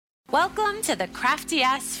Welcome to the Crafty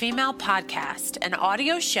Ass Female Podcast, an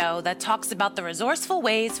audio show that talks about the resourceful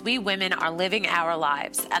ways we women are living our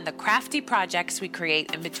lives and the crafty projects we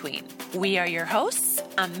create in between. We are your hosts,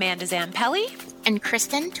 Amanda Zampelli and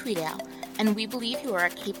Kristen Tweedale, and we believe you are a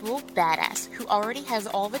capable badass who already has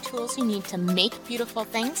all the tools you need to make beautiful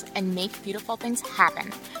things and make beautiful things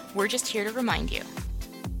happen. We're just here to remind you.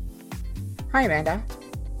 Hi, Amanda.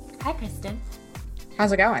 Hi, Kristen.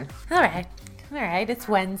 How's it going? All right, it's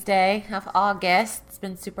Wednesday of August. It's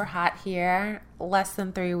been super hot here. Less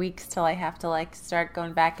than 3 weeks till I have to start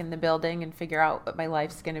going back in the building and figure out what my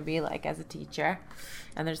life's going to be like as a teacher.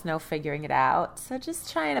 And there's no figuring it out. So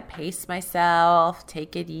just trying to pace myself,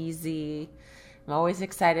 take it easy. I'm always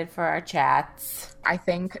excited for our chats. I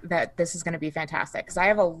think that this is going to be fantastic because I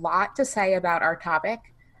have a lot to say about our topic,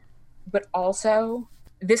 but also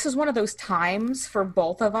this is one of those times for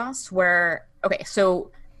both of us where, okay,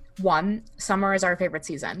 so one, summer is our favorite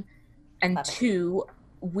season. And two,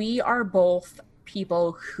 we are both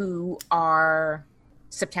people who are,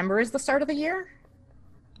 September is the start of the year.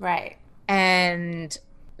 Right. And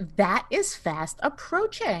that is fast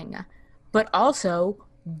approaching. But also,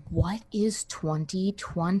 what is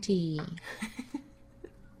 2020?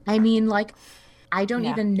 I mean, I don't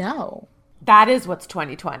even know. That is what's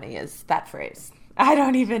 2020 is that phrase. I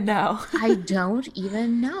don't even know. I don't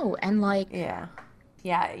even know. And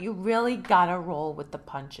Yeah, you really gotta roll with the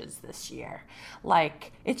punches this year.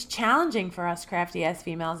 It's challenging for us crafty ass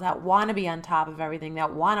females that want to be on top of everything,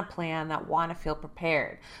 that want to plan, that want to feel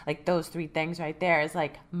prepared. Those three things right there is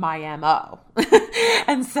my MO.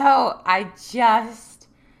 And so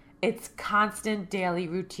it's constant daily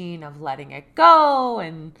routine of letting it go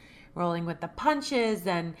and rolling with the punches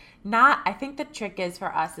I think the trick is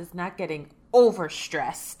for us is not getting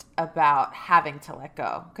overstressed about having to let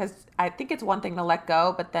go, because I think it's one thing to let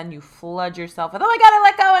go, but then you flood yourself with, oh my god, I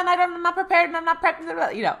let go and I'm not prepared and I'm not prepped,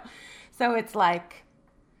 so it's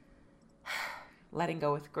letting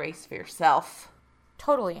go with grace for yourself.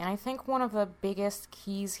 Totally. And I think one of the biggest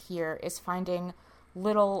keys here is finding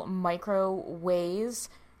little micro ways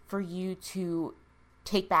for you to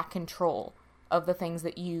take back control of the things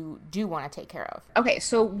that you do want to take care of. Okay,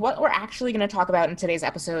 so what we're actually going to talk about in today's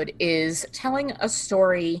episode is telling a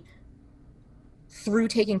story through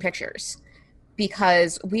taking pictures,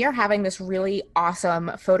 because we are having this really awesome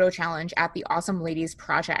photo challenge at the Awesome Ladies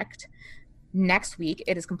Project next week.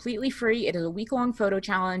 It is completely free. It is a week-long photo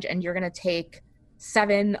challenge, and you're going to take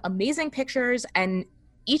 7 amazing pictures, and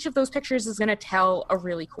each of those pictures is going to tell a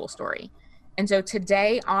really cool story. And so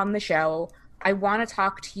today on the show, I want to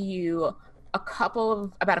talk to you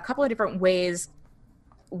about a couple of different ways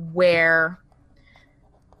where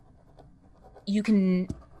you can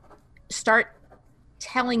start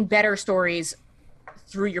telling better stories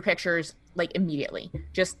through your pictures immediately.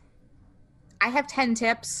 I have 10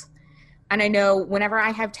 tips, and I know whenever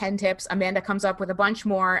I have 10 tips, Amanda comes up with a bunch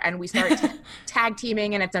more and we start tag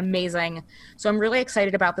teaming, and it's amazing. So I'm really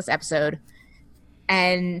excited about this episode.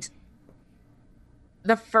 And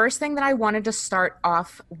the first thing that I wanted to start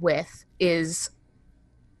off with is,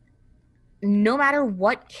 no matter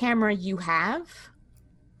what camera you have,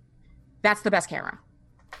 that's the best camera.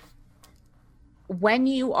 When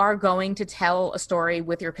you are going to tell a story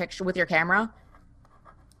with your camera,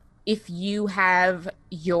 if you have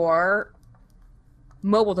your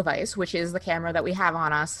mobile device, which is the camera that we have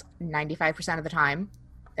on us 95% of the time,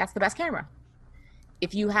 that's the best camera.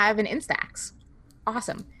 If you have an Instax,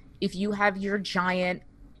 awesome. If you have your giant,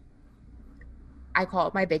 I call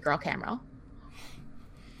it my big girl camera,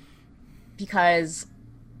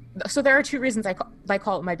 so there are 2 reasons I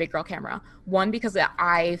call it my big girl camera. One, because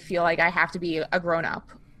I feel like I have to be a grown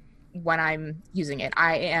up when I'm using it.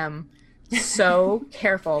 I am so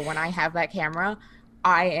careful when I have that camera.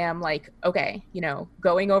 I am okay,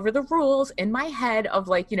 going over the rules in my head of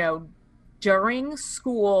during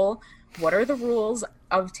school, what are the rules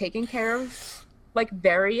of taking care of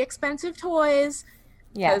very expensive toys,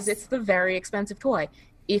 because it's the very expensive toy.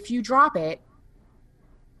 If you drop it,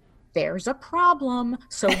 there's a problem.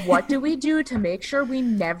 So what do we do to make sure we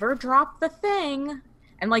never drop the thing?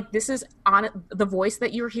 And this is on the voice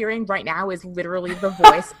that you're hearing right now is literally the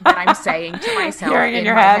voice that I'm saying to myself in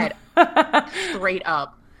your head. Straight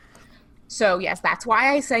up. So yes, that's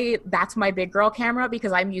why I say that's my big girl camera,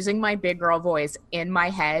 because I'm using my big girl voice in my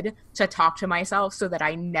head to talk to myself so that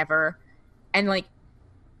I never, and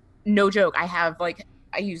no joke,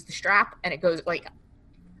 I use the strap and it goes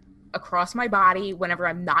across my body whenever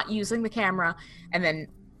I'm not using the camera, and then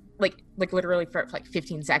literally for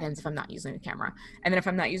 15 seconds if I'm not using the camera, and then if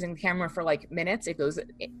I'm not using the camera for minutes, it goes,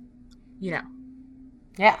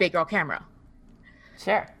 big girl camera.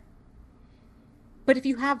 Sure. But if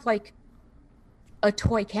you have like a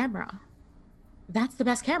toy camera, that's the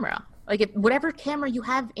best camera. Like whatever camera you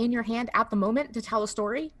have in your hand at the moment to tell a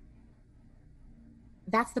story,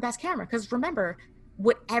 that's the best camera. Because remember,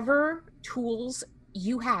 whatever tools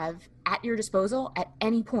you have at your disposal at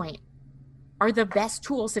any point are the best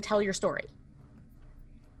tools to tell your story.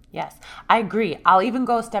 Yes, I agree. I'll even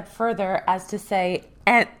go a step further as to say,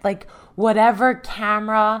 and like whatever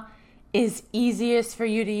camera is easiest for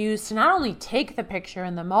you to use to not only take the picture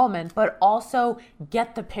in the moment, but also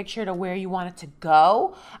get the picture to where you want it to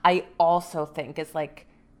go, I also think is like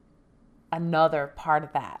another part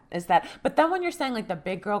of that is that. But then when you're saying like the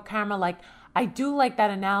big girl camera, like I do like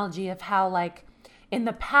that analogy of how like in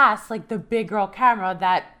the past, like the big girl camera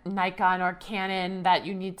that Nikon or Canon that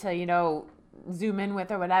you need to, you know, zoom in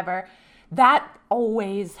with or whatever, that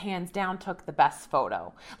always hands down took the best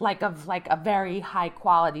photo, like of like a very high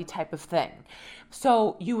quality type of thing.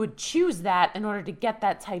 So you would choose that in order to get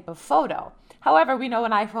that type of photo. However, we know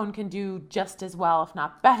an iPhone can do just as well, if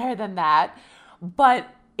not better than that. But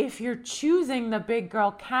if you're choosing the big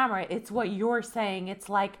girl camera, it's what you're saying. It's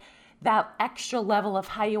like that extra level of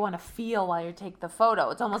how you want to feel while you take the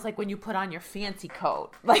photo. It's almost like when you put on your fancy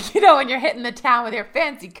coat, like, you know, when you're hitting the town with your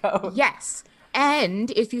fancy coat. Yes.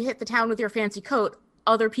 And if you hit the town with your fancy coat,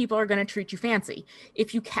 other people are going to treat you fancy.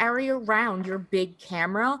 If you carry around your big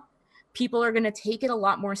camera, people are going to take it a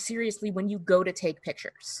lot more seriously when you go to take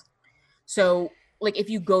pictures. So, like, if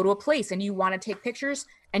you go to a place and you want to take pictures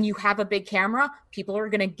and you have a big camera, people are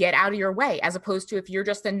going to get out of your way, as opposed to if you're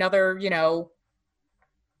just another, you know,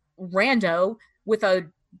 rando with a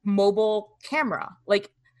mobile camera.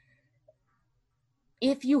 Like,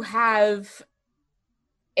 if you have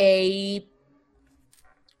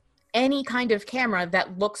any kind of camera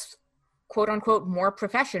that looks quote unquote more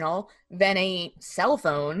professional than a cell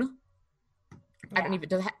phone. Yeah. I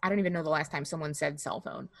don't even know the last time someone said cell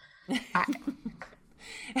phone. I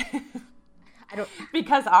don't,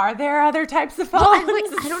 because are there other types of phones? Well,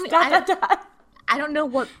 I don't know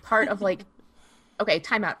what part of like, okay,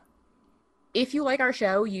 time out. If you like our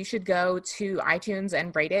show, you should go to iTunes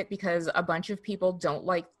and rate it, because a bunch of people don't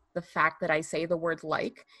like the fact that I say the word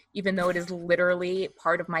like, even though it is literally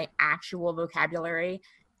part of my actual vocabulary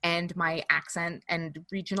and my accent and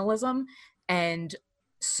regionalism. And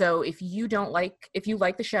so if you like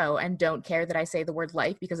the show and don't care that I say the word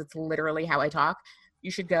like, because it's literally how I talk,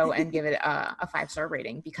 you should go and give it a 5-star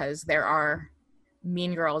rating, because there are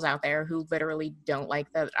mean girls out there who literally don't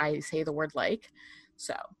like that I say the word like.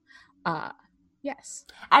 So, yes.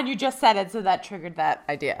 And you just said it, so that triggered that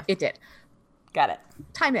idea. It did. Got it.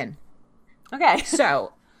 Time in. Okay.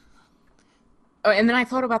 So, and then I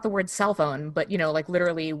thought about the word cell phone, but, you know, like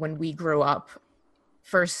literally when we grew up,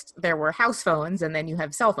 first there were house phones and then you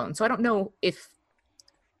have cell phones. So I don't know if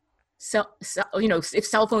if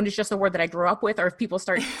cell phone is just a word that I grew up with, or if people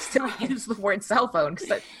start to use the word cell phone.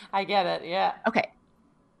 I get it. Yeah. Okay.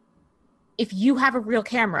 If you have a real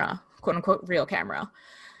camera, quote unquote, real camera,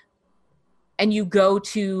 and you go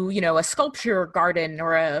to, you know, a sculpture garden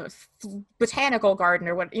or a botanical garden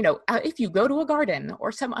or what, you know, if you go to a garden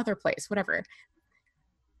or some other place, whatever,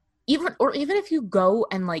 even if you go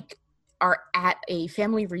and like are at a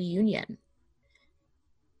family reunion,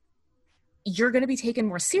 you're going to be taken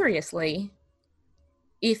more seriously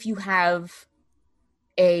if you have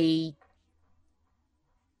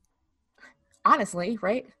honestly,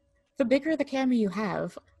 right? The bigger the camera you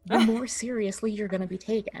have, the more seriously you're going to be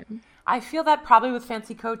taken. I feel that probably with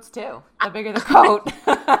fancy coats too. The bigger the coat.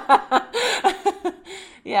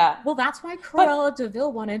 Yeah. Well, that's why Cruella de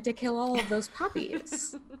Vil wanted to kill all of those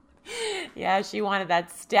puppies. Yeah, she wanted that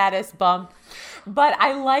status bump. But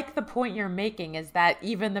I like the point you're making, is that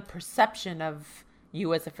even the perception of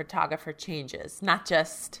you as a photographer changes, not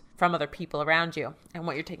just from other people around you and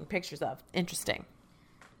what you're taking pictures of. Interesting.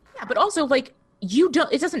 Yeah, but also like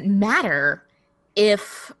it doesn't matter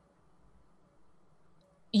if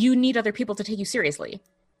you need other people to take you seriously.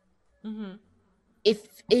 Mm-hmm.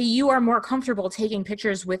 If you are more comfortable taking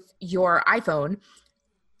pictures with your iPhone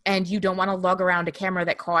and you don't want to lug around a camera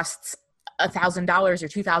that costs $1,000 or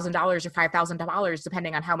 $2,000 or $5,000,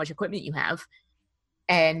 depending on how much equipment you have,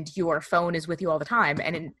 and your phone is with you all the time,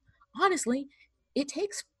 and honestly, it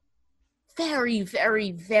takes very,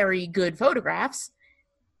 very, very good photographs,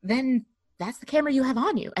 then that's the camera you have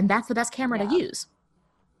on you, and that's the best camera to use.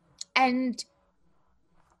 And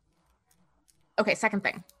okay, second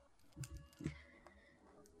thing.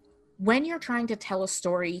 When you're trying to tell a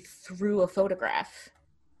story through a photograph,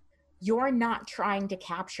 you're not trying to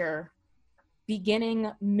capture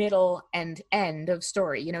beginning, middle, and end of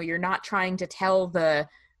story. You know, you're not trying to tell the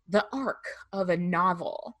arc of a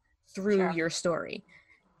novel through Sure. your story.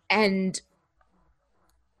 And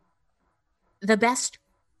the best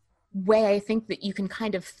way I think that you can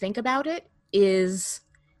kind of think about it is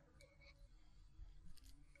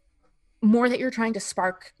more that you're trying to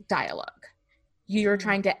spark dialogue. You're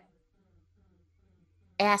trying to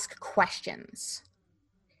ask questions.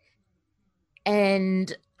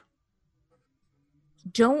 And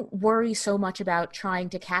don't worry so much about trying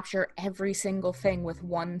to capture every single thing with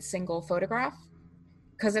one single photograph,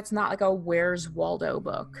 because it's not like a Where's Waldo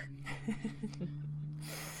book.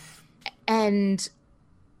 And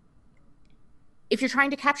if you're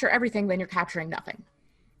trying to capture everything, then you're capturing nothing.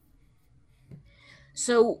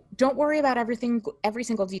 So don't worry about every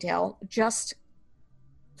single detail. Just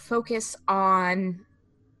focus on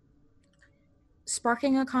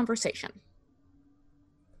sparking a conversation.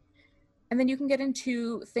 And then you can get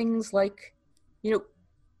into things like,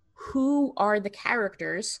 who are the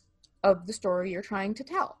characters of the story you're trying to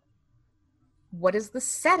tell? What is the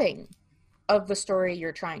setting of the story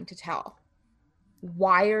you're trying to tell?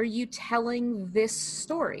 Why are you telling this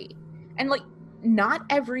story? And not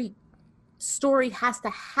every story has to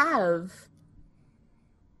have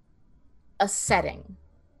a setting.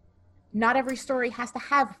 Not every story has to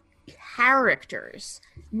have characters.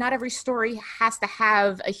 Not every story has to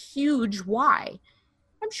have a huge why.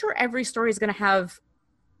 I'm sure every story is going to have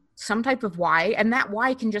some type of why, and that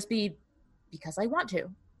why can just be because I want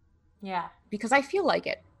to. Yeah. Because I feel like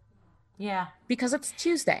it. Yeah. Because it's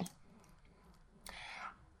Tuesday.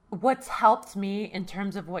 What's helped me in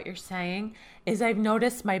terms of what you're saying is I've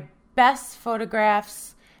noticed my best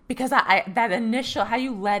photographs, because I that initial, how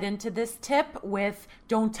you led into this tip with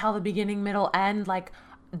don't tell the beginning, middle, end,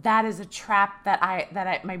 that is a trap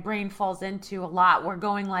that my brain falls into a lot. We're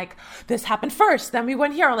going this happened first, then we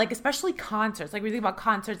went here, or especially concerts. We think about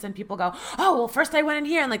concerts and people go, oh, well, first I went in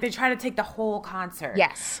here, and they try to take the whole concert.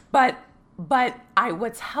 Yes. But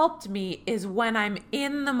what's helped me is when I'm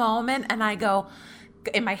in the moment and I go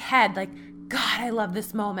in my head, God, I love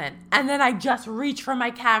this moment. And then I just reach for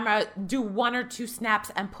my camera, do 1 or 2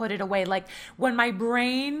 snaps and put it away. When my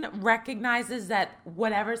brain recognizes that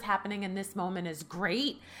whatever's happening in this moment is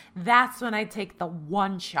great, that's when I take the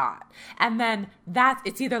one shot. And then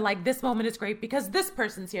it's either this moment is great because this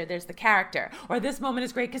person's here, there's the character, or this moment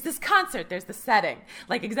is great because this concert, there's the setting.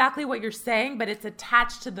 Exactly what you're saying, but it's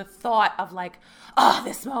attached to the thought of oh,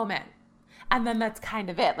 this moment. And then that's kind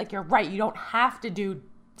of it. You're right. You don't have to do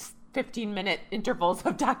 15-minute intervals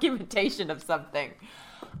of documentation of something.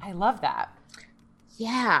 I love that.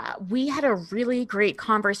 Yeah, we had a really great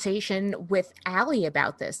conversation with Allie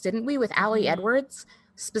about this, didn't we? With Allie Edwards,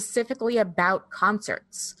 specifically about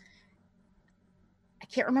concerts. I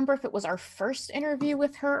can't remember if it was our first interview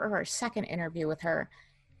with her or our second interview with her.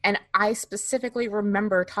 And I specifically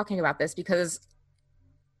remember talking about this because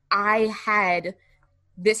I had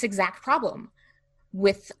this exact problem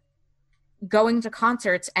with going to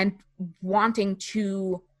concerts and wanting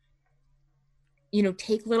to,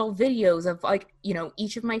 take little videos of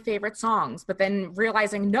each of my favorite songs, but then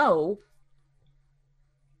realizing, no,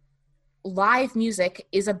 live music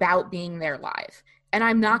is about being there live. And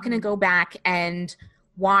I'm not going to go back and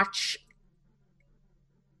watch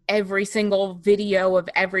every single video of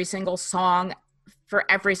every single song for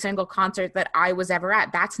every single concert that I was ever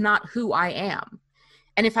at. That's not who I am.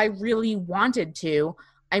 And if I really wanted to,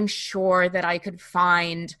 I'm sure that I could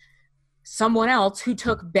find someone else who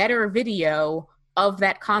took better video of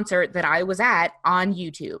that concert that I was at on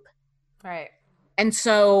YouTube. Right. And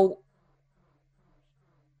so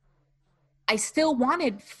I still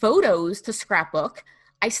wanted photos to scrapbook.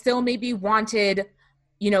 I still maybe wanted,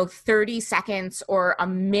 30 seconds or a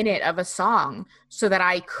minute of a song so that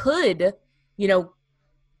I could,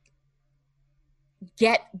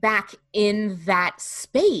 get back in that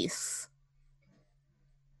space.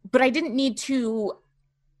 But I didn't need to,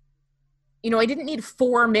 I didn't need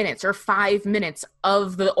 4 minutes or 5 minutes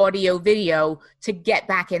of the audio video to get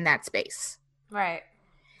back in that space. Right.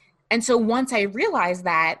 And so once I realized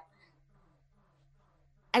that,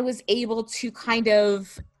 I was able to kind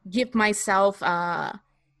of give myself, a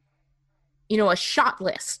shot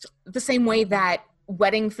list, the same way that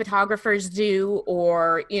wedding photographers do,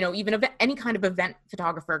 or, even any kind of event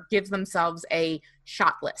photographer gives themselves a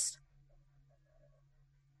shot list.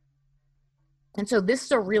 And so this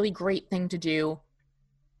is a really great thing to do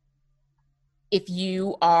if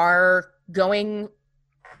you are going,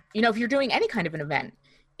 if you're doing any kind of an event,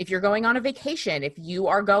 if you're going on a vacation, if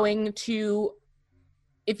you're going to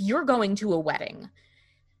a wedding,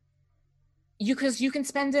 you can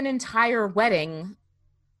spend an entire wedding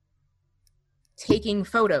taking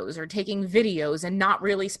photos or taking videos and not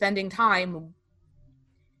really spending time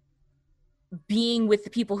being with the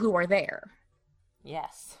people who are there.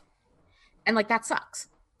 Yes. And like, that sucks.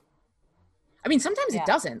 I mean, sometimes it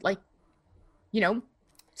doesn't. Like, you know,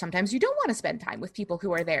 sometimes you don't want to spend time with people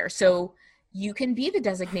who are there. So you can be the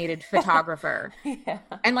designated photographer. Yeah.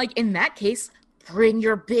 And like, in that case, bring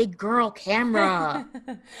your big girl camera.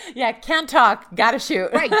 Yeah, can't talk, gotta shoot.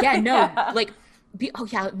 Right, yeah, no, like,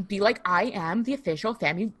 be like, I am the official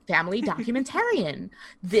family documentarian.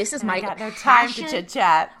 This is my got no passion. time to chit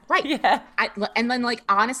chat. Right. Yeah. And then, like,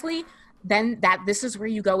 honestly, then this is where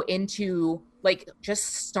you go into, like,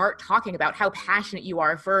 just start talking about how passionate you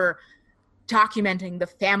are for documenting the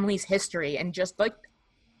family's history, and just like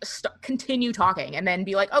continue talking, and then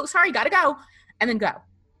be like, oh, sorry, gotta go, and then go.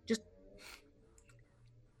 Just,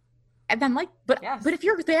 and then, like, but if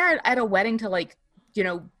you're there at a wedding to, like, you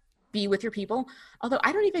know, be with your people, although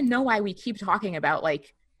I don't even know why we keep talking about,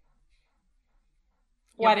 like,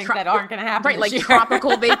 weddings that aren't going to happen, right? Like year.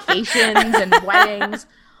 Tropical vacations and weddings.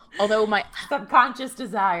 Although my subconscious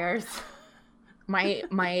desires.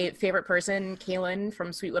 My favorite person, Kaylin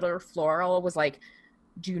from Sweet Little Floral, was like,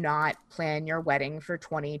 do not plan your wedding for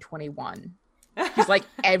 2021. She's like,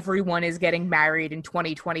 everyone is getting married in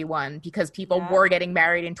 2021 because people were getting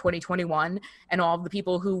married in 2021, and all of the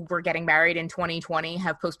people who were getting married in 2020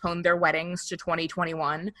 have postponed their weddings to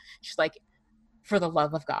 2021. She's like, for the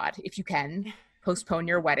love of God, if you can, postpone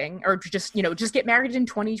your wedding, or just, you know, just get married in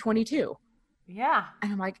 2022. Yeah.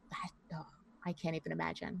 And I'm like, I can't even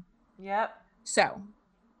imagine. Yep. So,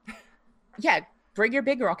 yeah, bring your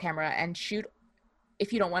big girl camera and shoot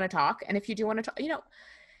if you don't want to talk. And if you do want to talk, you know,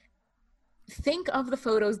 think of the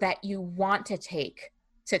photos that you want to take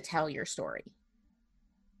to tell your story.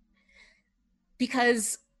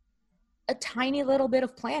 Because a tiny little bit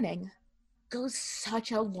of planning goes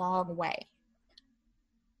such a long way.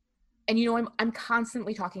 And, you know, I'm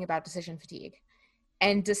constantly talking about decision fatigue.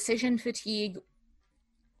 And decision fatigue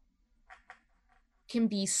can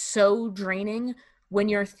be so draining when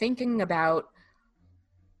you're thinking about,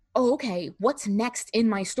 oh, okay, what's next in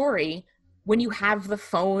my story, when you have the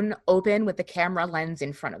phone open with the camera lens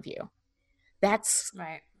in front of you. That's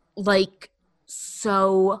right. Like,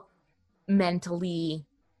 so mentally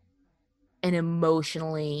and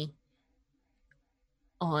emotionally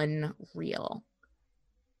unreal.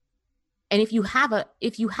 And if you have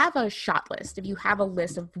a shot list, if you have a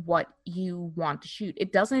list of what you want to shoot,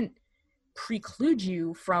 it doesn't preclude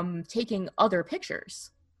you from taking other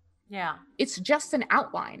pictures. Yeah. It's just an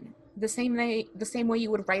outline. The same way you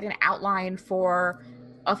would write an outline for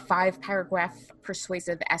a 5-paragraph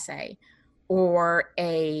persuasive essay or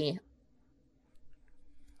a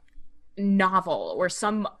novel or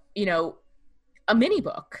some, you know, a mini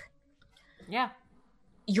book. Yeah.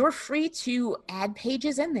 You're free to add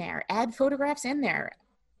pages in there, add photographs in there.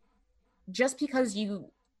 Just because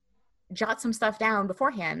you jot some stuff down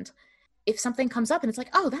beforehand, if something comes up and it's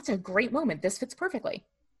like, oh, that's a great moment, this fits perfectly,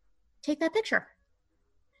 take that picture.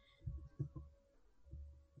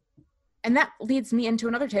 And that leads me into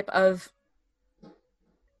another tip of,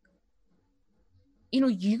 you know,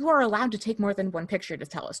 you are allowed to take more than one picture to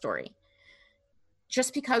tell a story.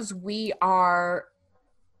 Just because we are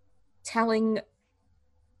telling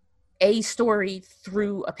a story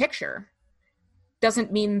through a picture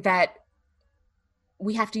doesn't mean that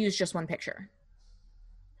we have to use just one picture.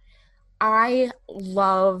 I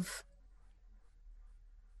love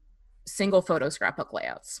single photo scrapbook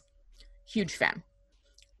layouts. Huge fan.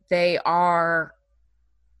 They are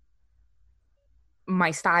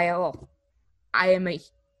my style. I am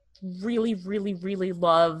really, really, really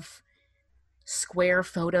love square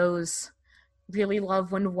photos. Really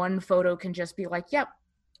love when one photo can just be like, yep,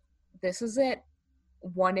 this is it.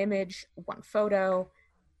 One image, one photo.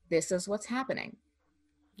 This is what's happening.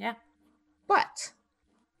 Yeah. But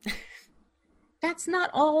that's not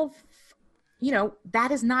all, you know,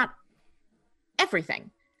 that is not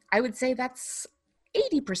everything. I would say that's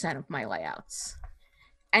 80% of my layouts.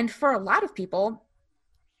 And for a lot of people,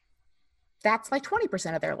 that's like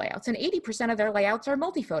 20% of their layouts. And 80% of their layouts are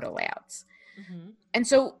multi-photo layouts. Mm-hmm. And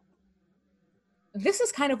so this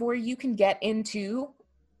is kind of where you can get into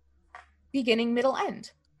beginning, middle,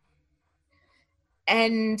 end.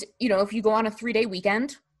 And, you know, if you go on a 3-day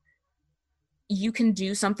weekend, you can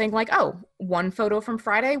do something like, oh, one photo from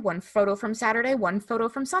Friday, one photo from Saturday, one photo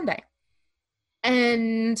from Sunday.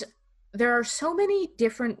 And there are so many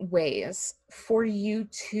different ways for you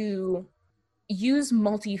to use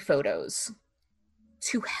multi-photos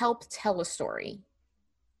to help tell a story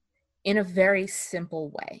in a very simple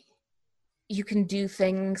way. You can do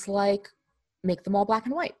things like make them all black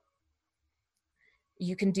and white.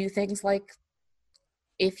 You can do things like,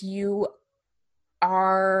 if you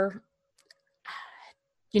are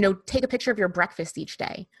take a picture of your breakfast each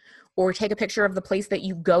day, or take a picture of the place that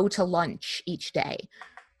you go to lunch each day,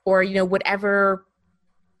 or, whatever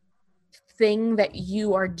thing that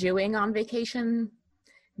you are doing on vacation.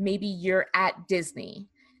 Maybe you're at Disney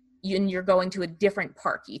and you're going to a different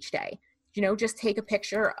park each day. Just take a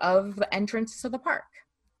picture of the entrance to the park.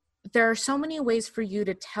 There are so many ways for you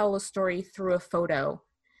to tell a story through a photo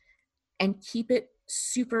and keep it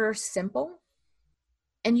super simple.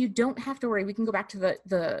 And you don't have to worry. We can go back to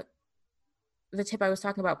the tip I was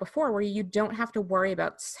talking about before, where you don't have to worry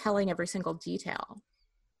about telling every single detail.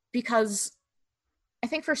 Because I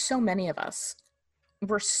think for so many of us,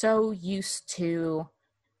 we're so used to,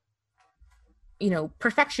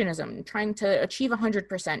 perfectionism, trying to achieve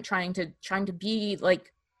 100%, trying to be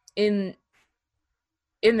like in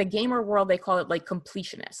the gamer world, they call it like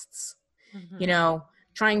completionists,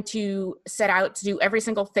 trying to set out to do every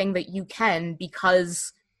single thing that you can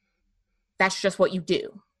because that's just what you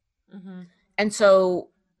do. Mm-hmm. And so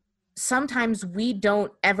sometimes we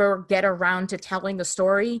don't ever get around to telling the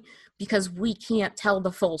story because we can't tell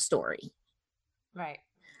the full story. Right.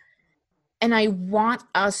 And I want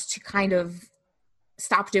us to kind of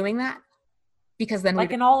stop doing that, because then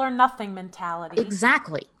an all or nothing mentality.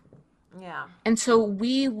 Exactly. Yeah. And so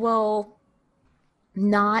we will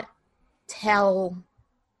not tell,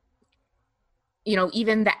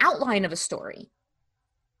 even the outline of a story,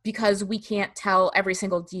 because we can't tell every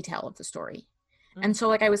single detail of the story. Mm-hmm. And so,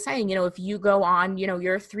 like I was saying, if you go on,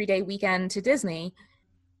 your 3-day weekend to Disney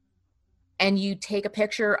and you take a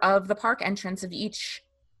picture of the park entrance of each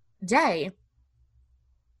day,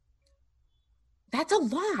 that's a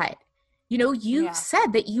lot. You said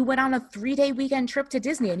that you went on a 3-day weekend trip to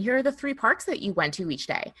Disney, and here are the 3 parks that you went to each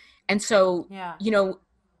day. And so,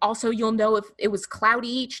 also you'll know if it was cloudy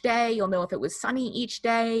each day, you'll know if it was sunny each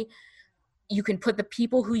day. You can put the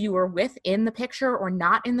people who you were with in the picture or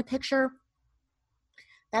not in the picture.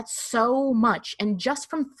 That's so much. And just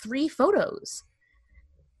from 3 photos.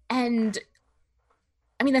 And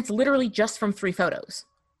I mean, that's literally just from 3 photos.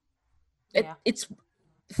 It's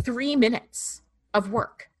 3 minutes of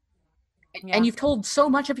work. Yeah. And you've told so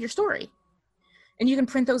much of your story. And you can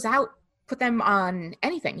print those out, put them on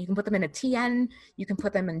anything. You can put them in a TN, you can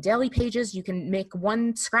put them in daily pages, you can make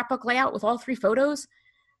one scrapbook layout with all 3 photos.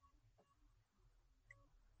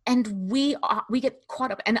 And we get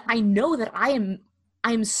caught up, and I know that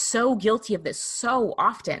I'm so guilty of this so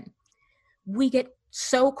often. We get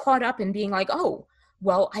so caught up in being like, oh,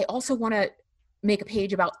 well, I also want to make a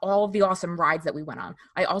page about all of the awesome rides that we went on.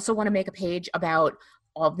 I also want to make a page about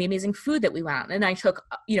all of the amazing food that we went on. And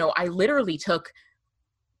I literally took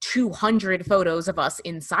 200 photos of us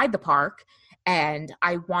inside the park, and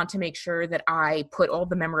I want to make sure that I put all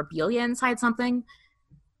the memorabilia inside something.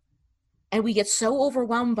 And we get so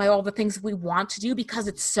overwhelmed by all the things we want to do because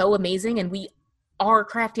it's so amazing, and we are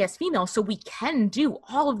crafty as females, so we can do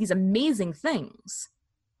all of these amazing things.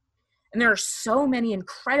 And there are so many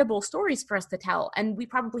incredible stories for us to tell, and we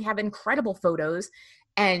probably have incredible photos,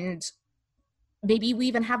 and maybe we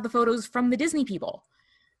even have the photos from the Disney people.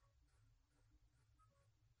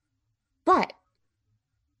 But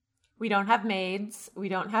we don't have maids, we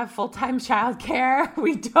don't have full-time childcare,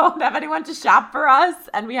 we don't have anyone to shop for us,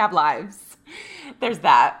 and we have lives. There's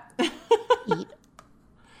that.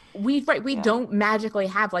 We don't magically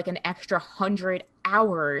have like an extra 100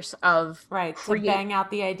 hours of to bang out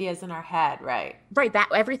the ideas in our head, right? That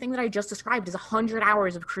everything that I just described is 100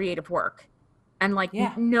 hours of creative work, and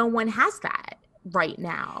no one has that right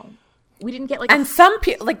now. We didn't get some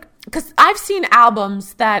people because I've seen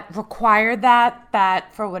albums that require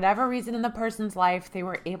that for whatever reason in the person's life they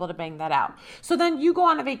were able to bang that out. So then you go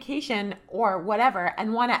on a vacation or whatever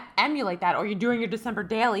and want to emulate that, or you're doing your December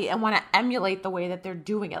daily and want to emulate the way that they're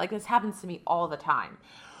doing it. This happens to me all the time.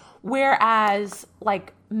 Whereas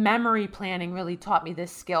memory planning really taught me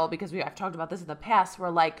this skill, because I've talked about this in the past,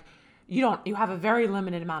 where you have a very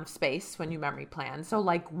limited amount of space when you memory plan. So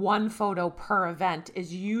 1 photo per event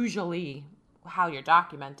is usually how you're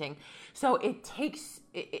documenting. So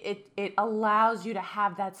it allows you to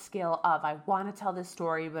have that skill of, I want to tell this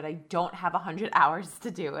story, but I don't have 100 hours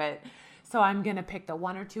to do it. So I'm going to pick the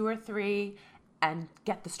 1 or 2 or 3 and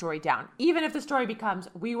get the story down. Even if the story becomes,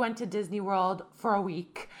 we went to Disney World for a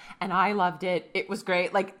week and I loved it. It was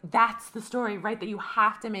great. That's the story, right? That you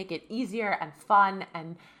have to make it easier and fun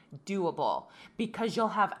and doable, because you'll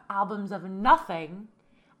have albums of nothing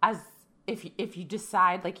as if you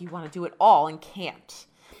decide you want to do it all and can't.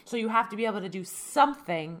 So you have to be able to do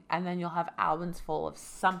something, and then you'll have albums full of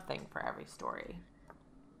something for every story.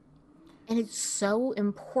 And it's so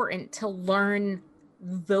important to learn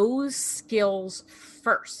those skills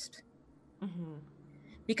first. Mm-hmm.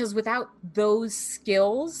 because without those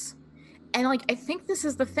skills, and like I think this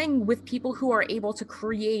is the thing with people who are able to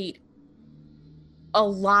create a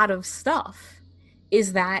lot of stuff,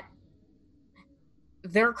 is that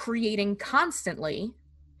they're creating constantly,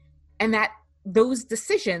 and that those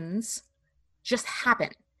decisions just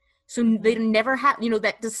happen. So they never have,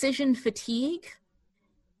 that decision fatigue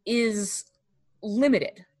is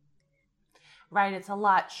limited. Right, it's a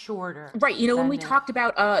lot shorter. Right, when we talked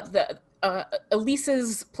about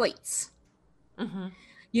Elise's plates. Mm-hmm.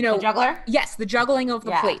 The juggler? Yes, the juggling of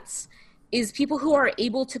the plates. Is people who are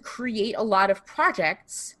able to create a lot of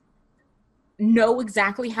projects know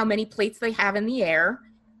exactly how many plates they have in the air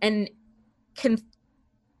and can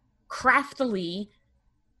craftily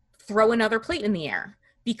throw another plate in the air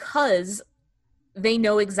because they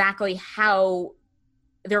know exactly how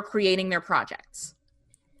they're creating their projects.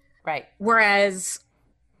 Right. Whereas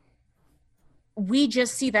we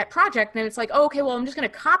just see that project and it's like, oh, okay, well, I'm just going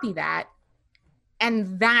to copy that.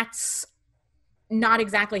 And that's not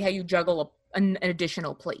exactly how you juggle an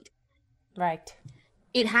additional plate. Right.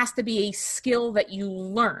 It has to be a skill that you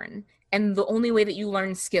learn. And the only way that you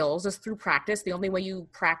learn skills is through practice. The only way you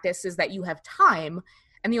practice is that you have time.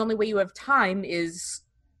 And the only way you have time is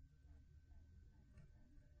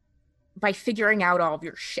by figuring out all of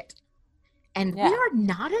your shit. And we are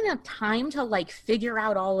not in a time to like figure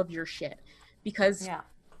out all of your shit, because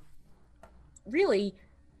really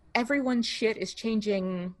everyone's shit is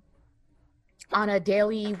changing on a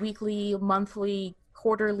daily, weekly, monthly,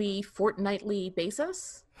 quarterly, fortnightly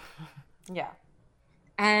basis. Yeah.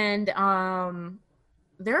 And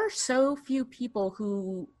there are so few people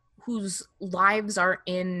whose lives are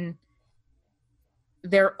in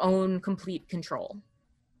their own complete control.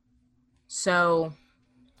 So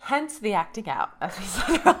hence the acting out, as we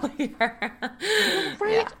said earlier.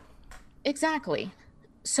 Right. Yeah. Exactly.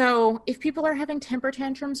 So if people are having temper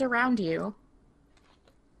tantrums around you,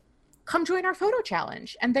 come join our photo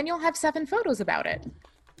challenge, and then you'll have 7 photos about it.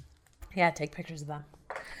 Yeah, take pictures of them.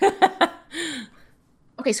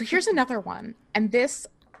 Okay, so here's another one. And this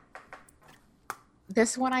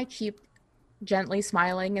one I keep gently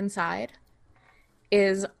smiling inside,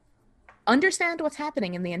 is understand what's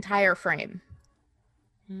happening in the entire frame.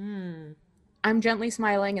 I'm gently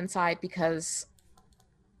smiling inside because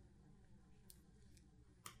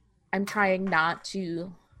I'm trying not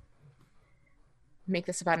to make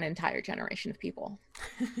this about an entire generation of people.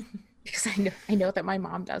 Because I know that my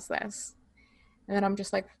mom does this. And then I'm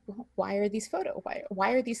just like, why are these photos?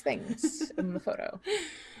 Why are these things in the photo?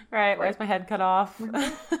 Right, where's my head cut off?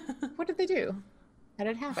 What did they do? How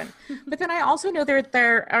did it happen? But then I also know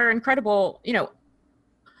there are incredible,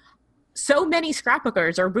 so many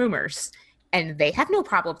scrapbookers are boomers, and they have no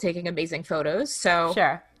problem taking amazing photos. So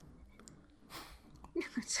sure.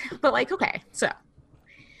 But like, okay, so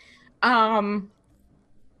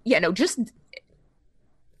just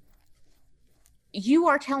you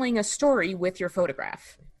are telling a story with your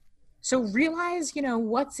photograph. So realize,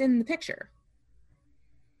 what's in the picture.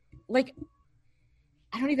 Like,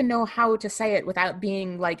 I don't even know how to say it without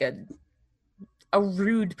being like a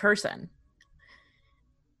rude person.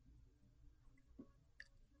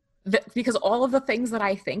 Because all of the things that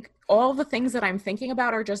I'm thinking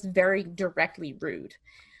about are just very directly rude.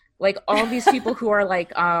 Like all these people who are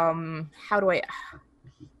like, I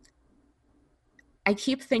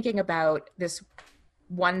keep thinking about this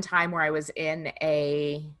one time where I was in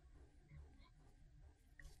a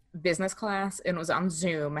business class and it was on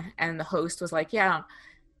Zoom, and the host was like,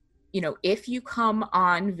 if you come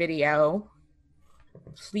on video,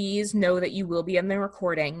 please know that you will be in the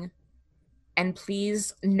recording. And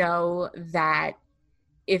please know that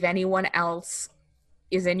if anyone else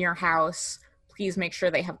is in your house, please make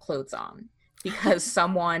sure they have clothes on, because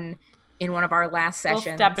someone in one of our last sessions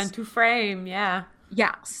will step into frame. Yeah.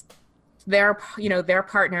 Yes. Their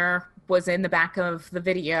partner was in the back of the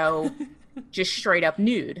video, just straight up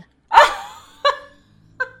nude.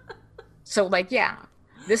 So like,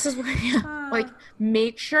 this is like,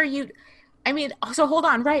 make sure so hold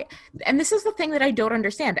on. Right. And this is the thing that I don't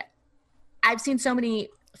understand. I've seen so many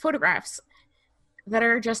photographs that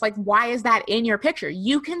are just like, why is that in your picture?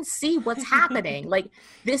 You can see what's happening. Like,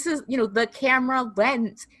 this is, the camera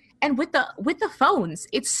lens. And with the phones,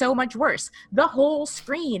 it's so much worse. The whole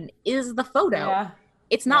screen is the photo. Yeah.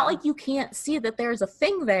 It's not like you can't see that there's a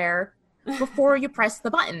thing there before you press the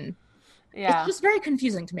button. Yeah. It's just very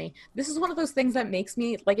confusing to me. This is one of those things that makes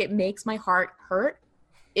me, like, it makes my heart hurt.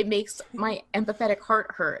 It makes my empathetic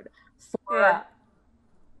heart hurt.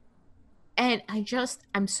 And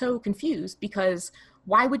I'm so confused, because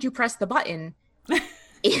why would you press the button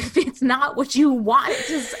if it's not what you want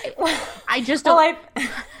to say, I just don't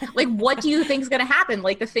like, what do you think is going to happen?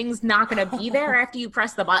 Like, the thing's not going to be there after you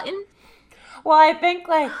press the button? Well, I think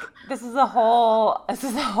like this is a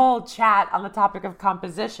whole chat on the topic of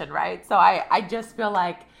composition, right? So I just feel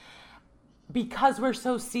like because we're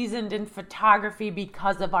so seasoned in photography,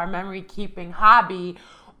 because of our memory keeping hobby,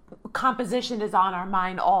 composition is on our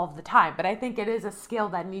mind all of the time. But I think it is a skill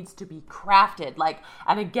that needs to be crafted. Like,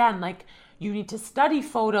 and again, like you need to study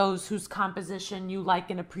photos whose composition you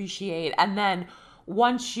like and appreciate, and then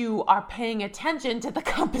once you are paying attention to the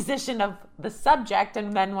composition of the subject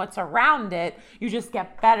and then what's around it, you just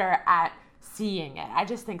get better at seeing it. I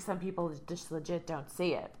just think some people just legit don't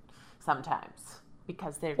see it sometimes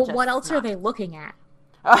because they're just what else not. are they looking at?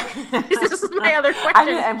 This is my other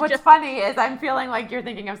question. And what's funny is I'm feeling like you're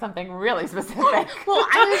thinking of something really specific. Well,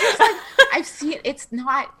 I was just like, I've seen it. It's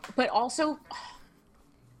not, but also,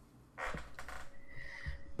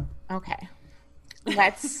 okay,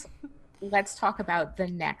 let's talk about the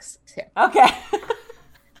next tip. Okay.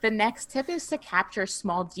 The next tip is to capture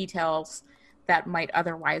small details that might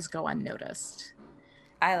otherwise go unnoticed.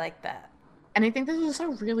 I like that. And I think this is a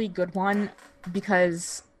really good one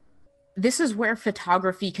because this is where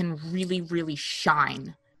photography can really, really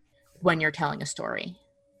shine when you're telling a story.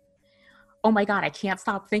 Oh my God, I can't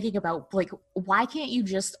stop thinking about, like, why can't you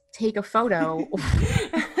just take a photo?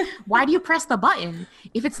 Why do you press the button?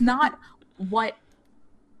 If it's not what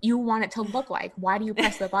you want it to look like, why do you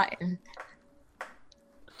press the button?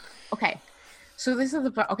 Okay, so this is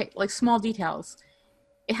like small details.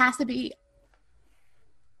 It has to be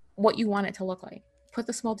what you want it to look like. Put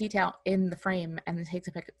the small detail in the frame and then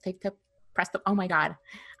press the, oh my God,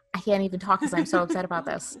 I can't even talk because I'm so upset about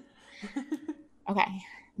this. Okay,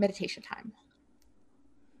 meditation time.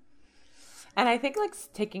 And I think like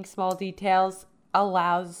taking small details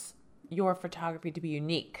allows your photography to be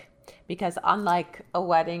unique. Because unlike a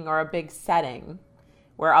wedding or a big setting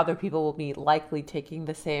where other people will be likely taking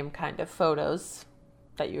the same kind of photos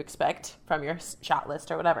that you expect from your shot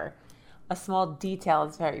list or whatever, a small detail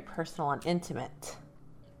is very personal and intimate,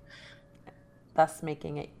 thus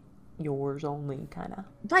making it yours only, kind of.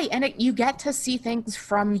 Right, and you get to see things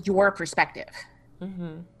from your perspective.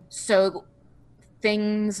 Mm-hmm. So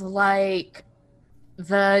things like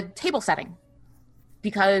the table setting,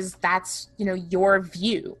 because that's, your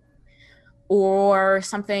view. Or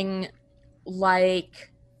something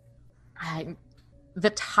like the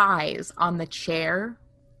ties on the chair,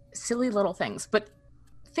 silly little things. But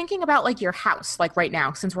thinking about like your house, like right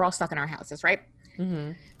now, since we're all stuck in our houses, right?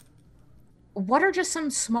 Mm-hmm. What are just some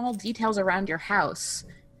small details around your house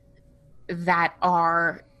that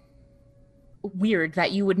are weird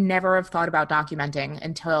that you would never have thought about documenting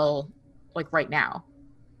until like right now?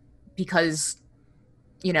 Because,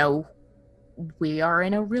 we are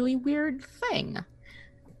in a really weird thing.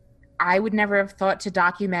 I would never have thought to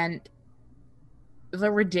document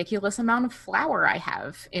the ridiculous amount of flour I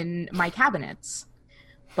have in my cabinets.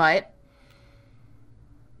 But,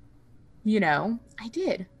 I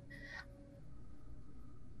did.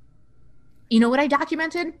 You know what I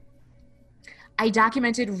documented? I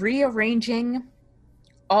documented rearranging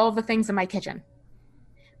all the things in my kitchen.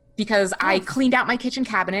 Because I cleaned out my kitchen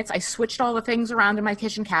cabinets. I switched all the things around in my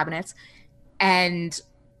kitchen cabinets. And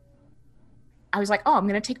I was like, I'm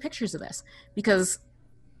going to take pictures of this. Because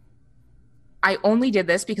I only did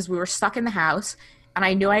this because we were stuck in the house. And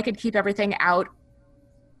I knew I could keep everything out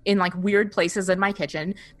in like weird places in my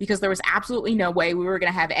kitchen. Because there was absolutely no way we were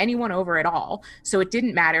going to have anyone over at all. So it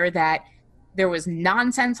didn't matter that there was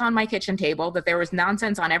nonsense on my kitchen table. That there was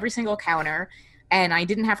nonsense on every single counter. And I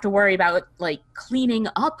didn't have to worry about like cleaning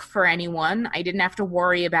up for anyone. I didn't have to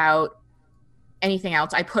worry about anything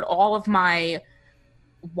else. I put all of my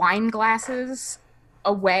wine glasses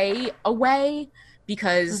away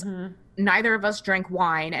because neither of us drink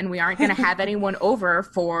wine and we aren't going to have anyone over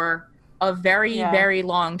for a very, very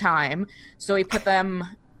long time. So we put them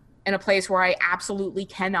in a place where I absolutely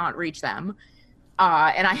cannot reach them.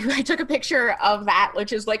 And I took a picture of that,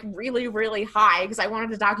 which is like really, really high because I wanted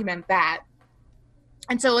to document that.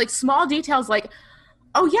 And so like small details like,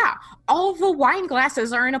 oh yeah, all of the wine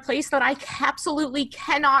glasses are in a place that I absolutely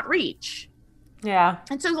cannot reach. Yeah.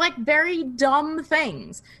 And so like very dumb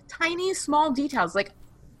things, tiny small details. Like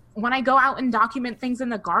when I go out and document things in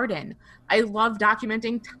the garden, I love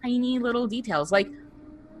documenting tiny little details like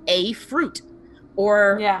a fruit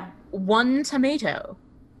or one tomato.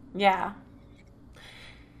 Yeah.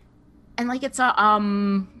 And like it's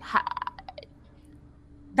a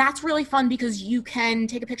that's really fun because you can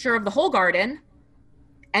take a picture of the whole garden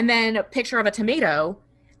and then a picture of a tomato,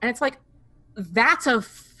 and it's like that's a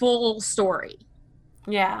full story.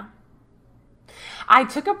 Yeah. I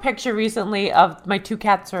took a picture recently of my two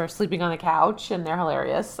cats are sleeping on the couch and they're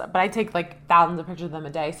hilarious. But I take like thousands of pictures of them a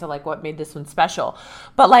day. So like what made this one special?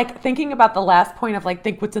 But like thinking about the last point of like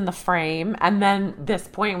think what's in the frame and then this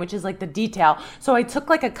point, which is like the detail. So I took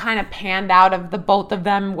like a kind of panned out of the both of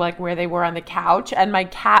them, like where they were on the couch. And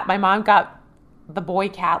my mom got the boy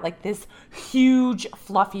cat like this huge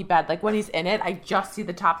fluffy bed. Like when he's in it, I just see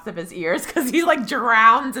the tops of his ears because he like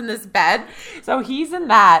drowns in this bed. So he's in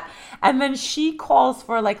that. And then she calls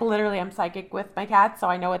for like literally, I'm psychic with my cats, so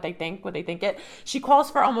I know what they think it. She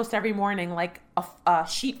calls for almost every morning like a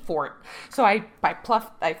sheet fort. So I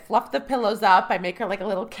fluff the pillows up, I make her like a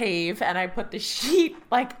little cave, and I put the sheet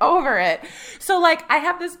like over it. So like I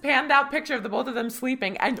have this panned out picture of the both of them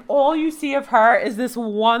sleeping, and all you see of her is this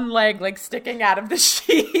one leg like sticking out of the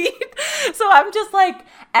sheet. So I'm just like,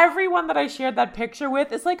 everyone that I shared that picture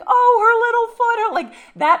with is like, oh, her little foot, like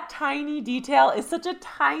that tiny detail is such a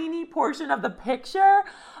tiny portion of the picture,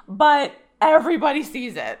 but everybody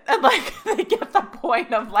sees it, and like they get the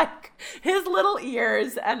point of like his little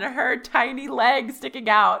ears and her tiny legs sticking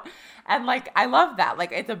out. And like I love that.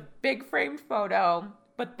 Like it's a big framed photo,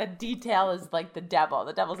 but the detail is like the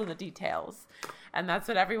devil's in the details, and that's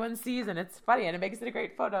what everyone sees. And it's funny, and it makes it a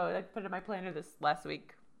great photo. I put it in my planner this last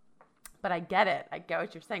week. But I get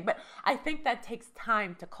what you're saying. But I think that takes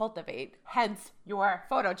time to cultivate, hence your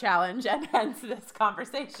photo challenge and hence this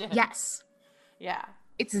conversation. Yes. Yeah.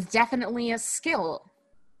 It's definitely a skill.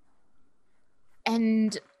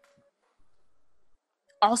 And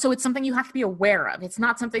also it's something you have to be aware of. It's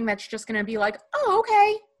not something that's just going to be like, oh,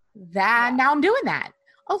 okay, now I'm doing that.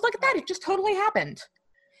 Oh, look at that. It just totally happened.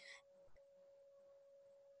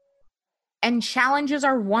 And challenges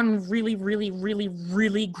are one really, really, really,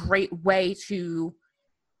 really great way to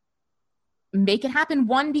make it happen.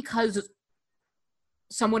 One, because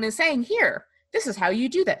someone is saying, here, this is how you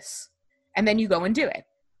do this. And then you go and do it.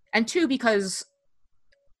 And two, because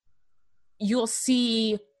you'll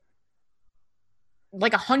see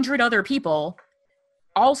like 100 other people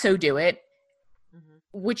also do it,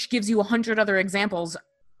 which gives you 100 other examples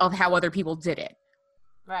of how other people did it.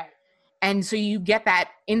 Right. And so you get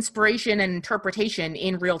that inspiration and interpretation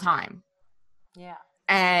in real time. Yeah.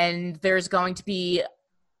 And there's going to be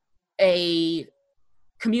a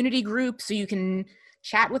community group so you can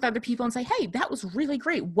chat with other people and say, hey, that was really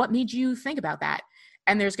great. What made you think about that?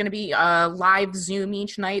 And there's going to be a live Zoom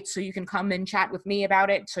each night so you can come and chat with me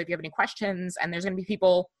about it. So if you have any questions, and there's going to be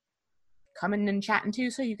people coming and chatting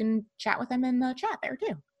too, so you can chat with them in the chat there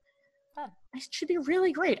too. It should be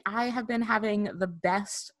really great. I have been having the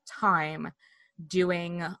best time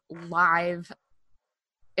doing live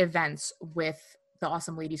events with the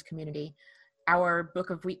Awesome Ladies community. Our book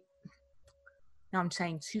of week. Now I'm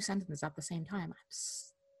saying two sentences at the same time.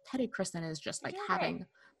 Teddy Kristen is just like having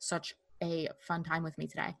such a fun time with me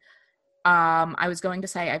today. I was going to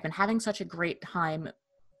say I've been having such a great time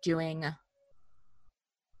doing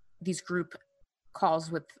these group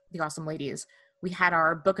calls with the Awesome Ladies. We had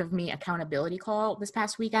our Book of Me accountability call this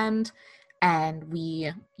past weekend, and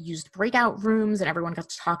we used breakout rooms, and everyone got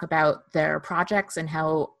to talk about their projects and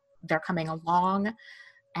how they're coming along.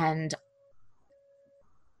 And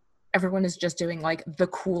everyone is just doing like the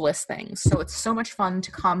coolest things. So it's so much fun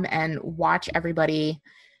to come and watch everybody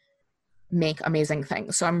make amazing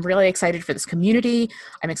things. So I'm really excited for this community.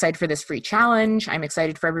 I'm excited for this free challenge. I'm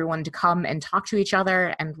excited for everyone to come and talk to each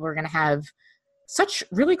other, and we're going to have such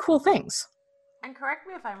really cool things. And correct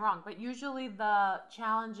me if I'm wrong, but usually the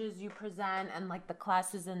challenges you present and like the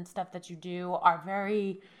classes and stuff that you do are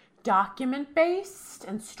very document based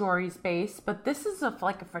and stories based, but this is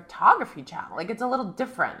like a photography channel. Like it's a little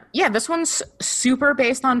different. Yeah, this one's super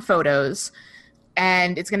based on photos,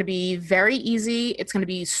 and it's going to be very easy. It's going to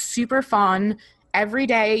be super fun. Every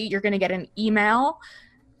day you're going to get an email,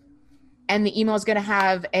 and the email is going to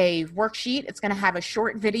have a worksheet. It's going to have a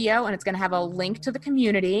short video, and it's going to have a link to the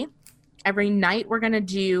community. Every night we're going to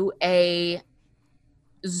do a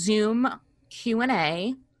Zoom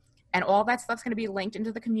Q&A, and all that stuff's going to be linked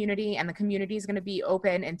into the community, and the community is going to be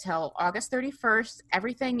open until August 31st.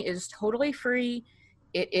 Everything is totally free.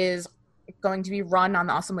 It is going to be run on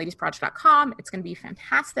the awesomeladiesproject.com. It's going to be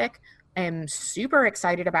fantastic. I am super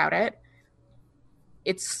excited about it.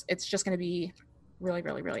 It's just going to be really,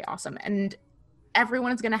 really, really awesome. And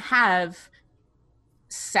everyone is going to have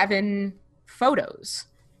 7 photos.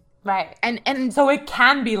 Right. And so it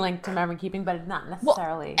can be linked to memory keeping, but it's not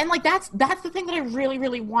necessarily. Well, and like that's the thing that I really,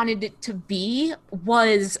 really wanted it to be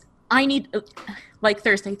was I need, like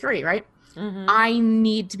Thursday 3, right? Mm-hmm. I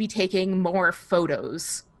need to be taking more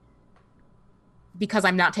photos because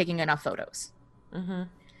I'm not taking enough photos. Mm-hmm.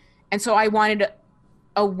 And so I wanted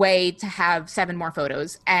a way to have 7 more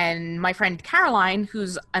photos. And my friend Caroline,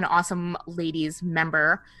 who's an awesome ladies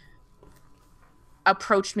member,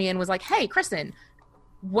 approached me and was like, hey, Kristen,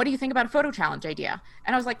 what do you think about a photo challenge idea?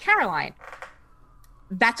 And I was like, Caroline,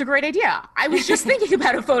 that's a great idea. I was just thinking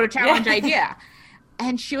about a photo challenge idea.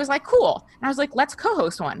 And she was like, cool. And I was like, let's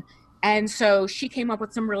co-host one. And so she came up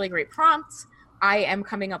with some really great prompts. I am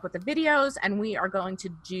coming up with the videos, and we are going to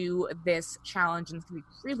do this challenge, and it's going to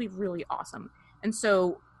be really, really awesome. And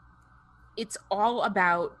so it's all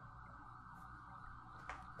about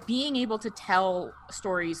being able to tell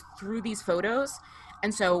stories through these photos.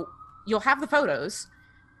 And so you'll have the photos,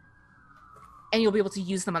 and you'll be able to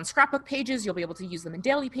use them on scrapbook pages. You'll be able to use them in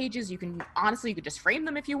daily pages. You can just frame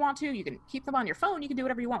them if you want to. You can keep them on your phone. You can do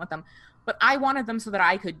whatever you want with them. But I wanted them so that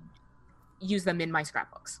I could use them in my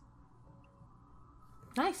scrapbooks.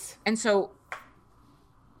 Nice. And so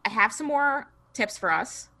I have some more tips for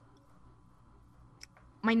us.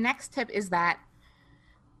 My next tip is that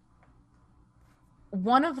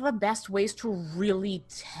one of the best ways to really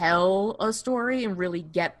tell a story and really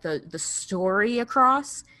get the story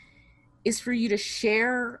across is for you to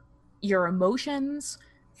share your emotions,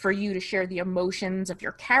 for you to share the emotions of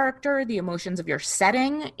your character, the emotions of your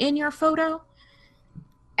setting in your photo.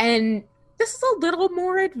 And this is a little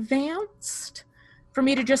more advanced for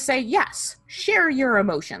me to just say, yes, share your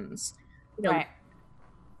emotions. Right.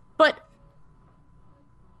 But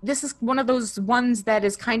this is one of those ones that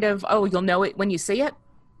is kind of, oh, you'll know it when you see it.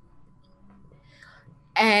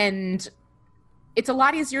 And it's a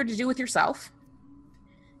lot easier to do with yourself.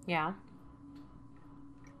 Yeah.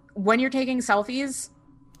 When you're taking selfies,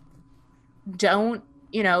 don't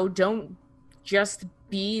just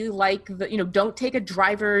be like don't take a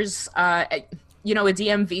driver's, a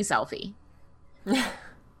DMV selfie.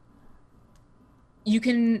 You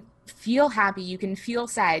can feel happy. You can feel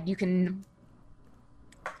sad. You can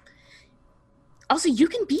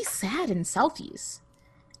be sad in selfies,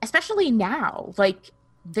 especially now. Like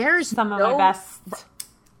there's some of my best.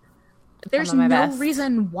 There's no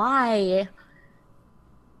reason why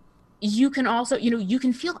you can also, you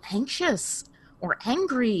can feel anxious or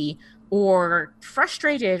angry or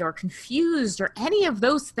frustrated or confused or any of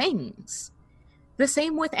those things. The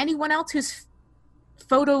same with anyone else whose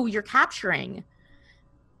photo you're capturing.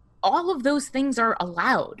 All of those things are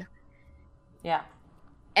allowed. Yeah.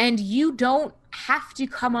 And you don't have to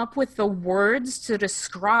come up with the words to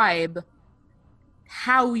describe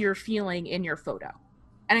how you're feeling in your photo.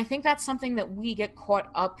 And I think that's something that we get caught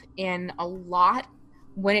up in a lot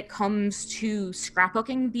when it comes to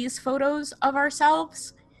scrapbooking these photos of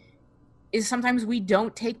ourselves, is sometimes we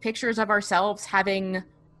don't take pictures of ourselves having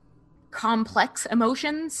complex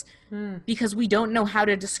emotions because we don't know how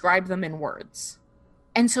to describe them in words.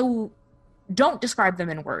 And so don't describe them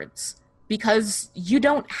in words because you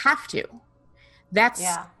don't have to. That's,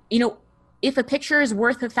 if a picture is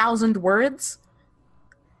worth 1,000 words,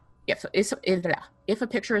 if a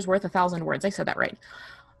picture is worth 1,000 words, I said that right.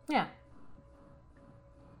 Yeah.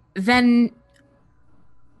 Then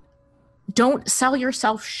don't sell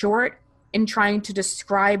yourself short in trying to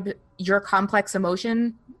describe your complex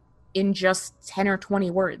emotion in just 10 or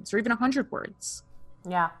 20 words or even 100 words.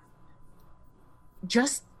 Yeah.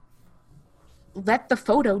 Just let the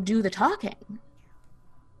photo do the talking.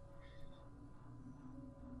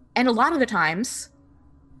 And a lot of the times,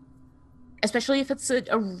 especially if it's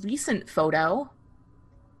a recent photo,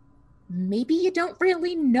 maybe you don't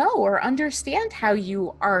really know or understand how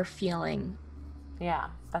you are feeling. Yeah,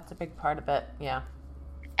 that's a big part of it. Yeah.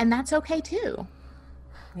 And that's okay too.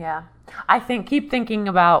 Yeah. I keep thinking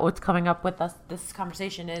about what's coming up with this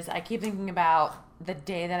conversation is I keep thinking about the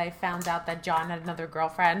day that I found out that John had another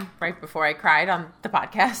girlfriend right before I cried on the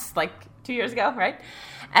podcast, like 2 years ago, right?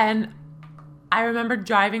 And I remember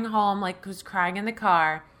driving home, was crying in the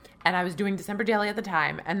car, and I was doing December Daily at the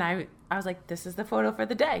time, and I was like, this is the photo for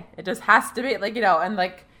the day. It just has to be, and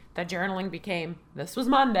the journaling became, this was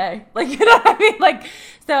Monday. You know what I mean?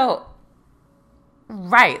 So,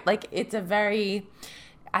 right. It's a very,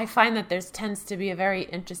 I find that there's tends to be a very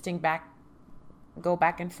interesting go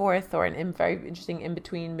back and forth, or very interesting in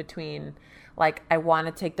between, I want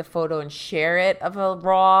to take the photo and share it of a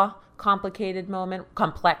raw, complicated moment,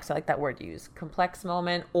 complex, I like that word used, complex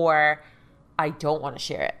moment, or I don't want to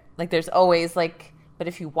share it. There's always but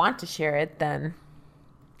if you want to share it, then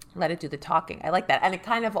let it do the talking. I like that. And it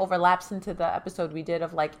kind of overlaps into the episode we did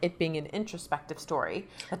of it being an introspective story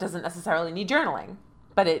that doesn't necessarily need journaling,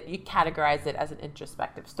 but you categorize it as an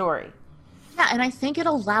introspective story. Yeah, and I think it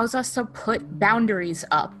allows us to put boundaries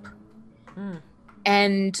up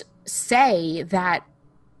and say that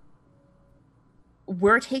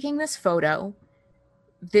we're taking this photo.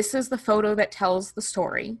 this is the photo that tells the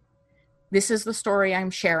story. This is the story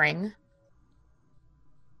I'm sharing.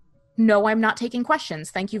 No, I'm not taking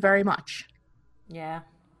questions. Thank you very much. Yeah.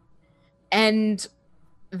 And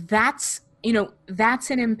that's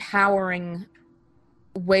an empowering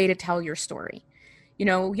way to tell your story.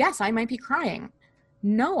 Yes, I might be crying.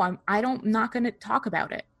 No, I'm not going to talk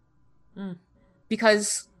about it.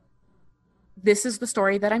 Because this is the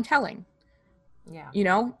story that I'm telling. Yeah.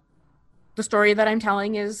 The story that I'm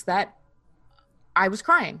telling is that I was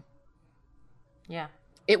crying. Yeah.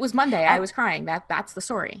 It was Monday. I was crying. That's the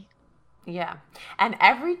story. Yeah. And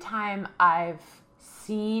every time I've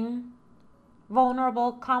seen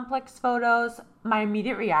vulnerable, complex photos, my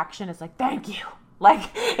immediate reaction is like, thank you.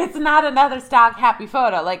 Like, it's not another stock happy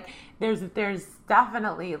photo. Like, there's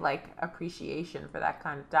definitely like appreciation for that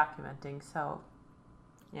kind of documenting. So,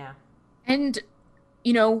 yeah. And,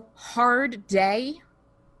 hard day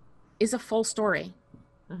is a full story.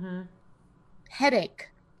 Mm-hmm. Headache,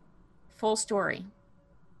 full story.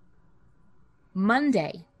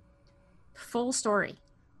 Monday, full story.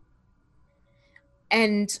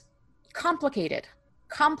 And complicated,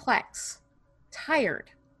 complex,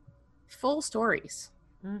 tired, full stories.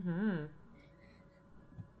 Mm-hmm.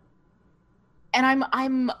 And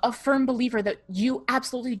I'm a firm believer that you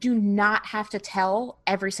absolutely do not have to tell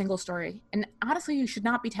every single story. And honestly, you should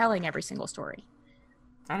not be telling every single story.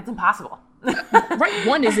 And it's impossible. Right.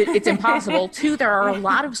 One is it's impossible. Two, there are a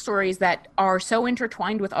lot of stories that are so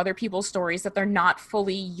intertwined with other people's stories that they're not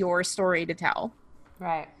fully your story to tell.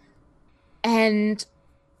 Right. And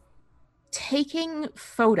taking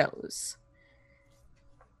photos,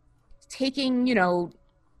 taking,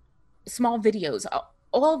 small videos,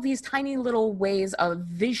 all of these tiny little ways of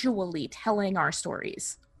visually telling our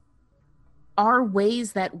stories are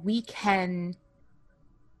ways that we can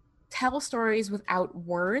tell stories without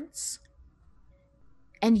words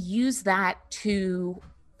and use that to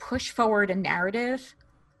push forward a narrative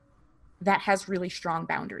that has really strong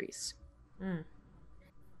boundaries.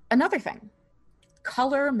 Another thing,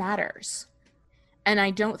 color matters. And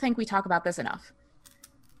I don't think we talk about this enough.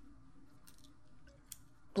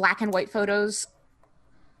 Black and white photos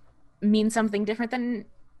mean something different than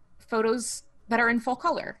photos that are in full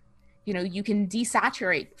color. You can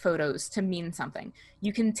desaturate photos to mean something.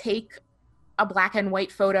 You can take a black and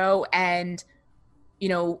white photo and,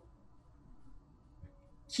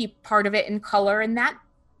 keep part of it in color, and that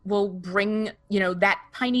will bring, that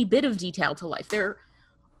tiny bit of detail to life. There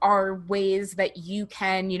are ways that you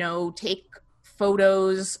can, take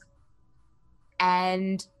photos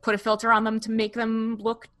and put a filter on them to make them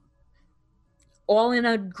look all in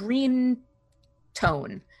a green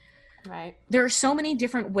tone. Right. There are so many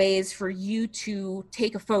different ways for you to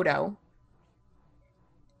take a photo,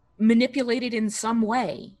 manipulate it in some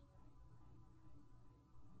way,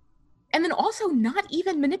 and then also not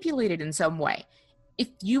even manipulate it in some way. If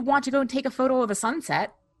you want to go and take a photo of a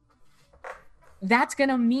sunset, that's going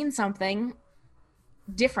to mean something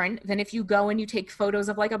different than if you go and you take photos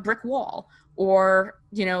of like a brick wall or,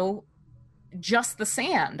 just the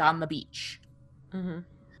sand on the beach. Mm-hmm.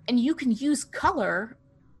 And you can use color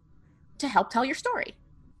to help tell your story.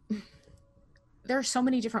 There are so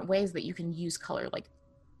many different ways that you can use color, like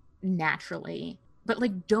naturally, but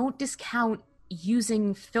like don't discount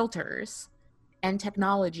using filters and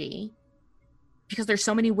technology, because there's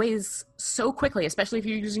so many ways so quickly, especially if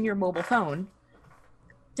you're using your mobile phone,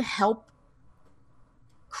 to help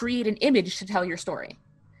create an image to tell your story.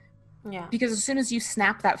 Yeah. Because as soon as you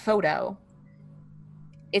snap that photo,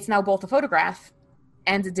 it's now both a photograph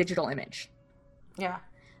and a digital image. Yeah.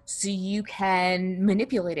 So you can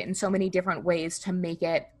manipulate it in so many different ways to make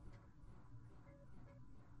it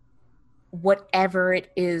whatever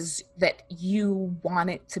it is that you want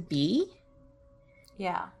it to be.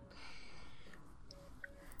 Yeah.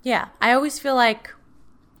 Yeah. I always feel like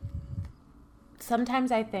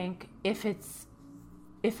sometimes I think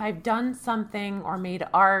if I've done something or made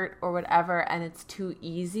art or whatever and it's too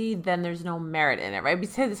easy, then there's no merit in it, right? We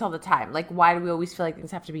say this all the time. Like, why do we always feel like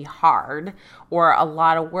things have to be hard or a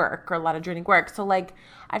lot of work or a lot of draining work? So, like,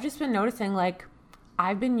 I've just been noticing, like,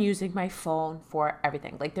 I've been using my phone for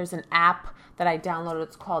everything. Like, there's an app that I downloaded.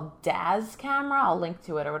 It's called Daz Camera. I'll link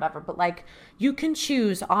to it or whatever. But, like, you can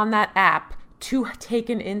choose on that app to take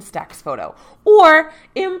an Instax photo or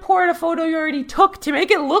import a photo you already took to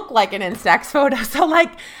make it look like an Instax photo. So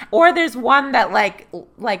like, or there's one that like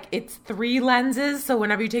it's 3 lenses. So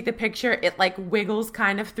whenever you take the picture, it like wiggles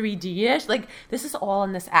kind of 3D-ish. Like this is all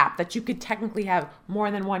in this app that you could technically have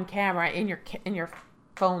more than one camera in your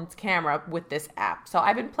phone's camera with this app. So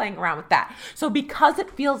I've been playing around with that. So because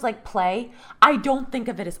it feels like play, I don't think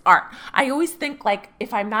of it as art. I always think like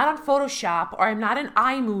if I'm not on Photoshop or I'm not in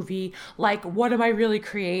iMovie, like what am I really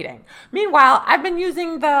creating? Meanwhile, I've been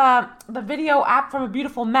using the video app from A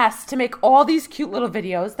Beautiful Mess to make all these cute little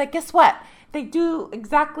videos that, guess what? They do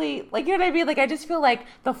exactly, like, you know what I mean? Like, I just feel like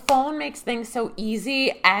the phone makes things so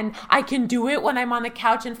easy and I can do it when I'm on the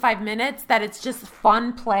couch in 5 minutes, that it's just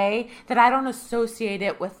fun play, that I don't associate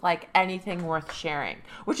it with, like, anything worth sharing,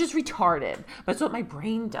 which is retarded. But it's what my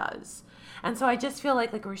brain does. And so I just feel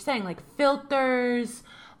like we were saying, like, filters,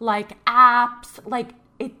 like, apps, like,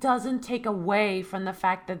 it doesn't take away from the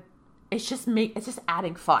fact that it's just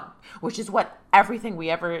adding fun, which is what everything we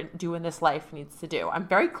ever do in this life needs to do. I'm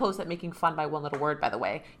very close at making fun by one little word, by the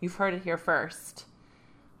way. You've heard it here first.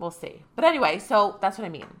 We'll see. But anyway, so that's what I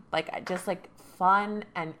mean. Like, I just like fun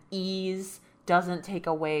and ease doesn't take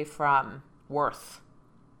away from worth.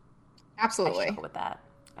 Absolutely. I struggle with that.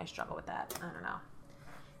 I don't know.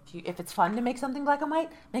 If it's fun to make something black and white,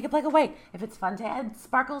 make it black and white. If it's fun to add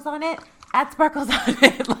sparkles on it, add sparkles on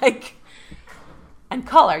it. Like... And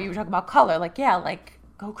color, you were talking about color. Like, yeah, like,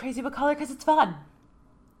 go crazy with color because it's fun.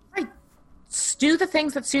 Right. Do the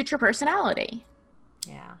things that suit your personality.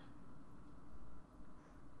 Yeah.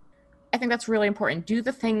 I think that's really important. Do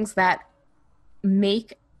the things that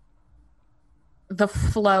make the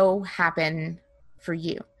flow happen for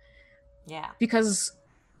you. Yeah. Because,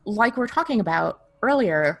 like we were talking about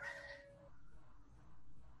earlier,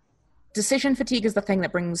 decision fatigue is the thing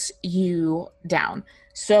that brings you down.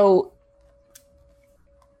 So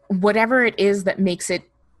whatever it is that makes it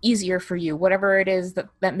easier for you, whatever it is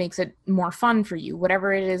that makes it more fun for you,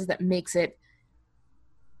 whatever it is that makes it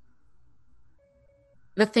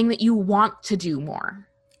the thing that you want to do more.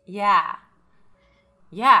 Yeah.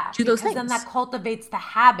 Yeah. Do those because things. Then that cultivates the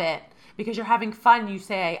habit. Because you're having fun, you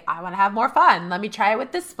say, I want to have more fun. Let me try it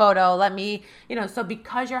with this photo. So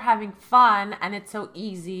because you're having fun and it's so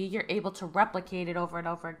easy, you're able to replicate it over and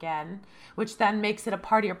over again, which then makes it a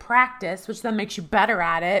part of your practice, which then makes you better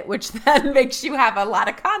at it, which then makes you have a lot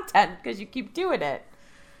of content because you keep doing it.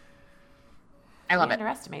 I love it.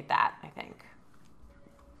 Underestimate that, I think.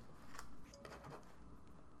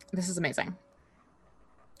 This is amazing.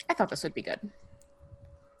 I thought this would be good.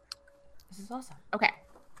 This is awesome. Okay.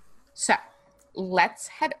 So let's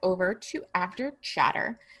head over to After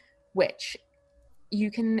Chatter, which you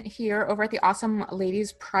can hear over at the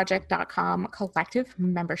awesomeladiesproject.com collective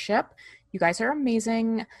membership. You guys are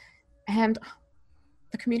amazing. And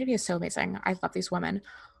the community is so amazing. I love these women.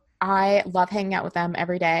 I love hanging out with them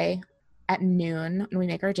every day at noon when we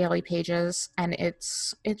make our daily pages. And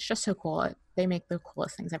it's just so cool. They make the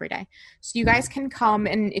coolest things every day. So you guys can come,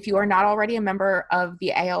 and if you are not already a member of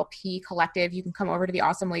the ALP collective, you can come over to the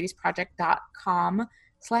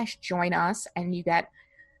awesomeladiesproject.com/join us, and you get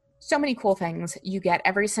so many cool things. You get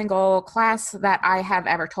every single class that I have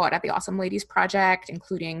ever taught at the Awesome Ladies Project,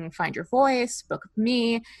 including Find Your Voice, Book of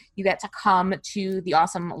Me. You get to come to the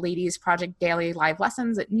Awesome Ladies Project daily live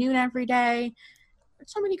lessons at noon every day.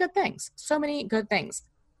 So many good things. So many good things.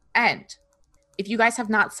 And if you guys have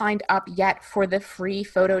not signed up yet for the free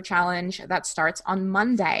photo challenge that starts on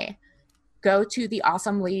Monday, go to the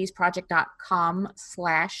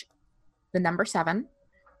awesomeladiesproject.com/7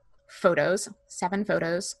 photos, 7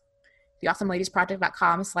 photos,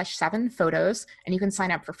 theawesomeladiesproject.com/7 photos, and you can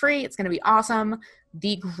sign up for free. It's going to be awesome.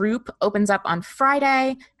 The group opens up on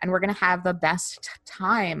Friday, and we're going to have the best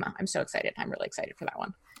time. I'm so excited. I'm really excited for that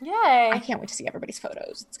one. Yay. I can't wait to see everybody's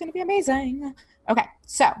photos. It's going to be amazing. Okay,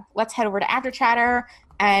 so let's head over to After Chatter,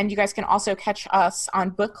 and you guys can also catch us on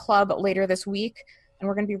book club later this week, and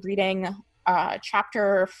we're going to be reading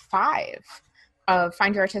chapter 5 of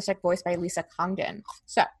Find Your Artistic Voice by Lisa Congdon.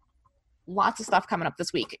 So lots of stuff coming up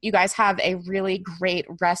this week. You guys have a really great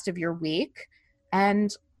rest of your week,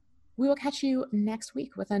 and we will catch you next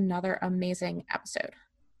week with another amazing episode.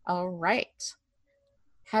 All right.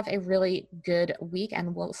 Have a really good week,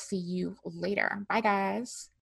 and we'll see you later. Bye, guys.